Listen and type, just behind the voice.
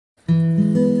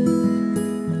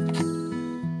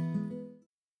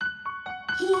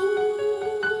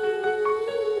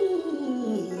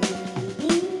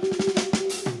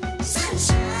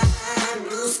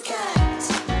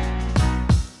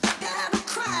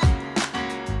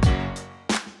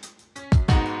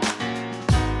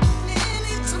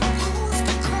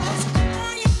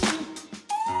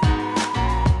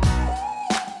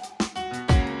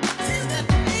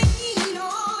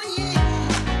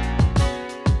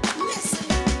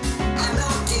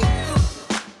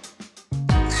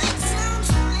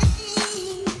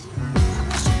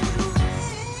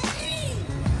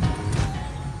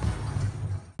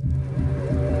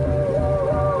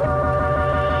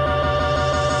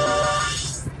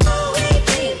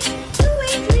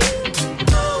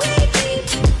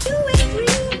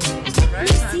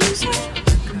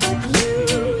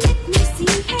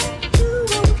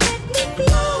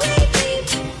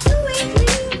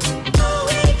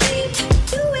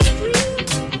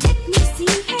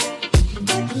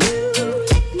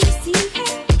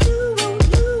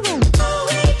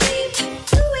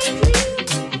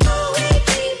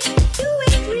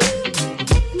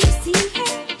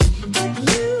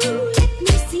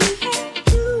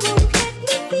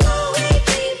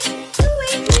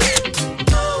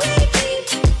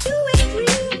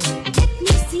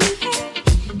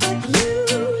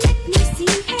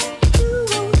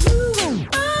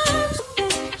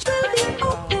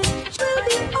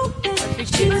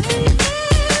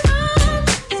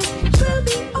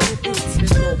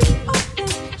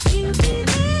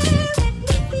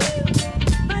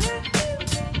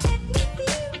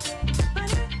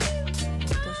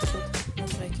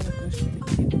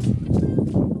is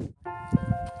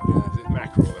it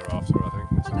mackerel they're after, I think?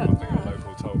 That's one thing a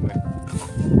local told me.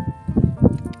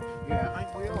 Yeah,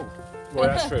 ain't we all? Well,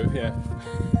 that's true, yeah.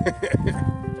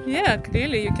 Yeah,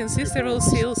 clearly you can see several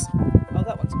seals. Oh,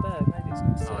 that one's a bird, maybe it's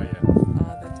not a seal. Oh, yeah.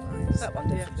 Ah, that's nice. That one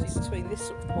definitely between this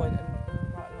sort of point and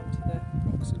right along to the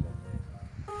rocks along there.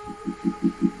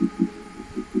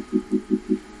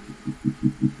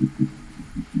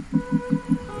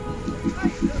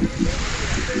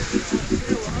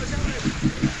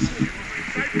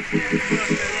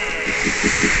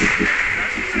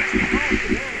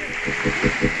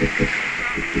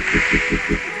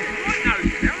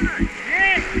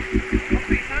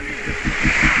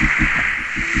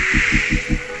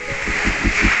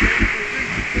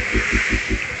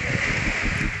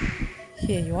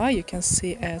 Here you are, you can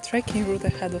see a trekking route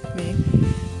ahead of me.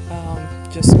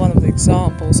 Just one of the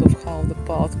examples of how the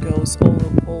path goes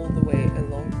all the way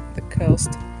along the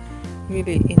coast.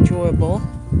 Really enjoyable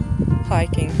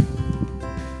hiking.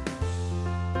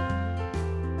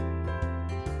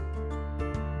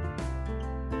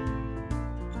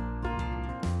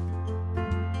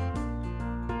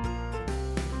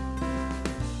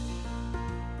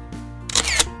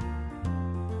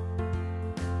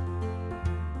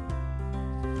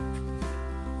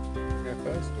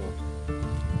 First or?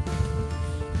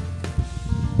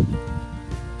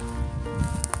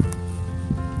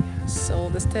 So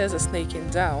the stairs are snaking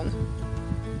down,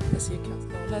 as you can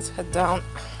see. Let's head down.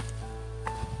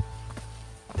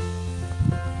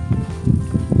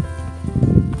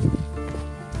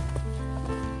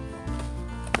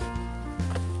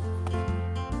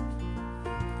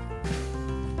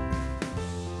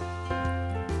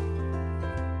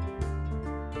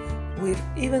 We've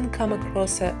even come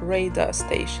across a radar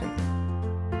station.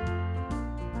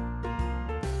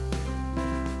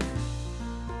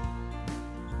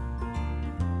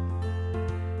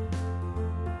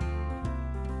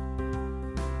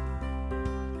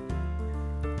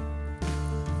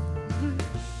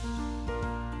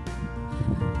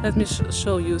 Let me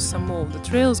show you some more of the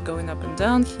trails going up and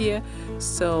down here.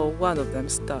 So one of them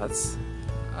starts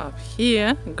up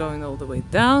here, going all the way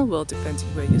down, well, depending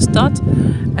where you start,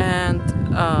 and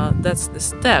that's the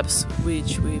steps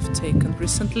which we've taken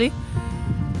recently.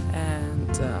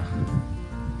 And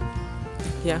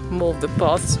yeah, more of the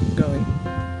paths going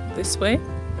this way.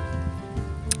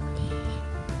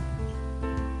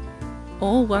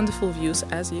 All wonderful views,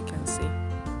 as you can see.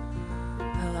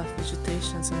 I love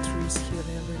vegetations and trees here,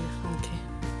 they are really funky.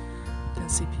 You can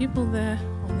see people there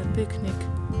on a picnic.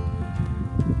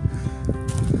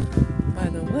 By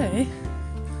the way,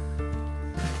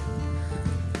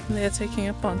 they are taking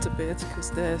a punt a bit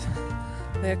because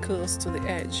they're close to the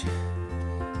edge.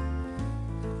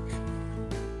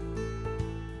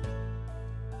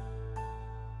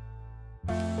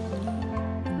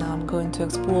 And now I'm going to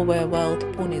explore where wild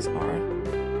ponies are.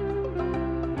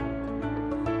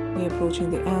 We're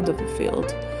approaching the end of the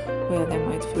field where they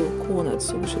might feel cornered,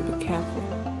 so we should be careful.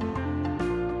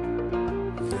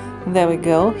 There we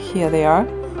go, here they are,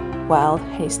 wild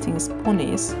Hastings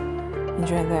ponies,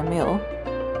 enjoying their meal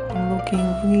and looking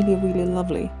really, really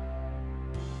lovely.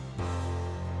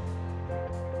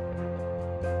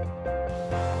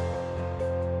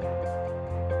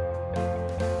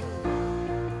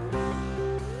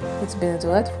 It's been a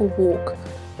delightful walk,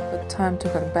 but time to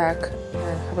head back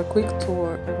and have a quick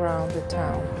tour around the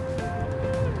town.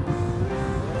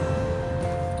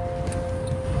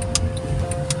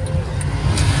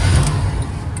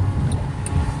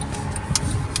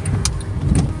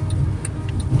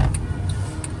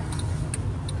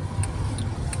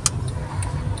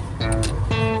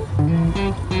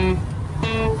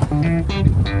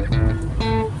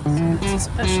 It's a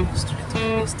special street of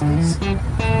Hastings.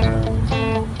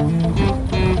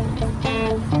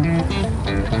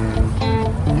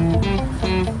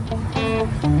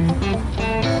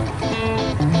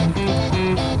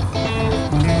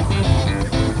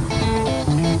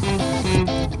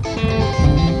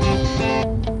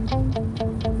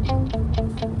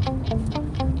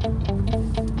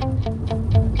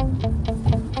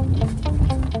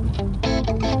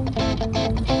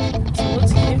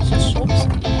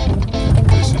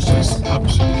 This is just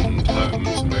pubs and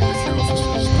homes and maybe a few offices.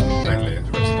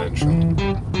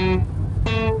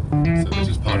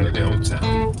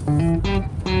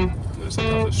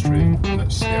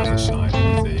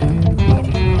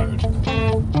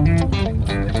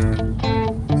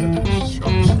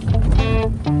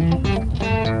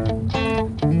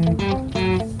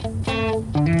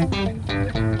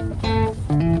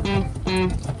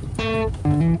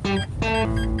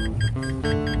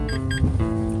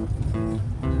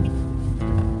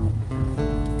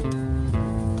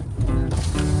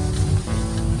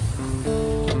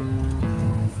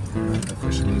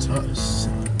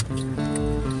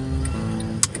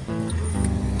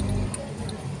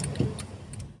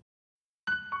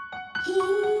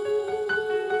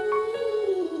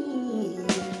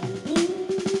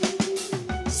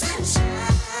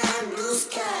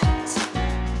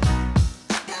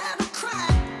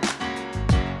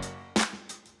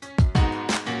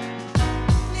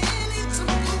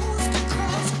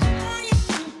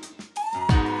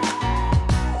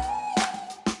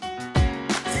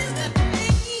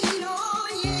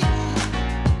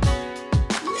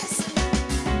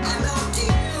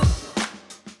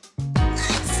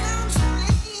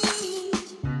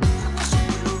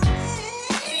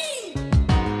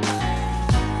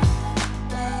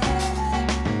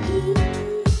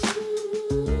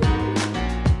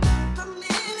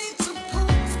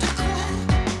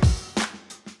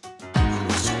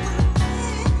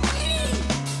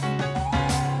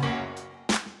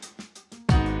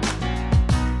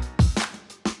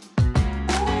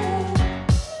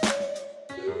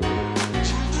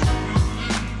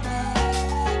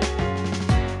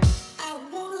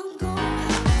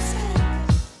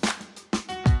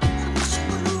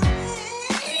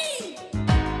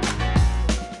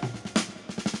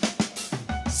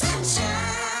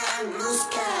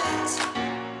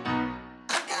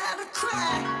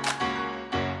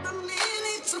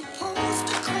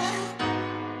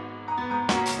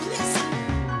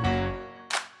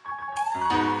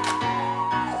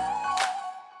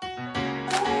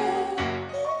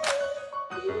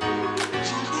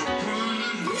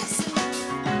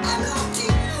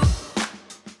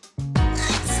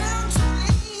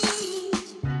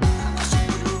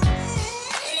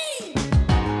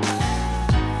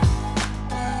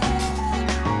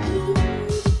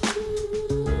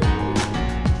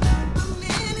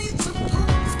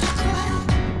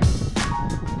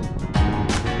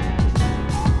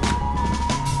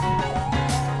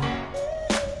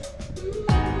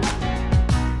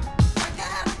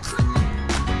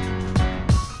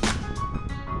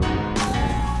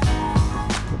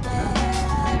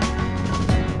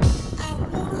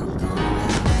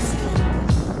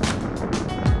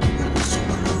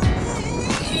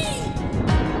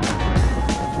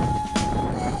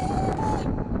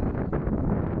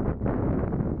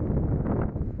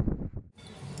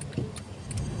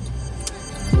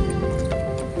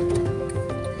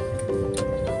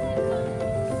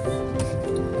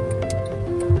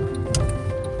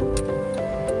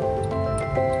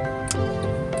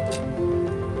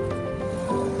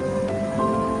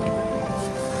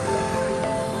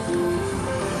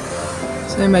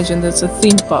 So I imagine that's a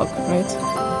theme park, right?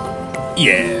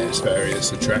 Yes,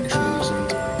 various attractions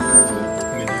and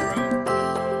other mini around.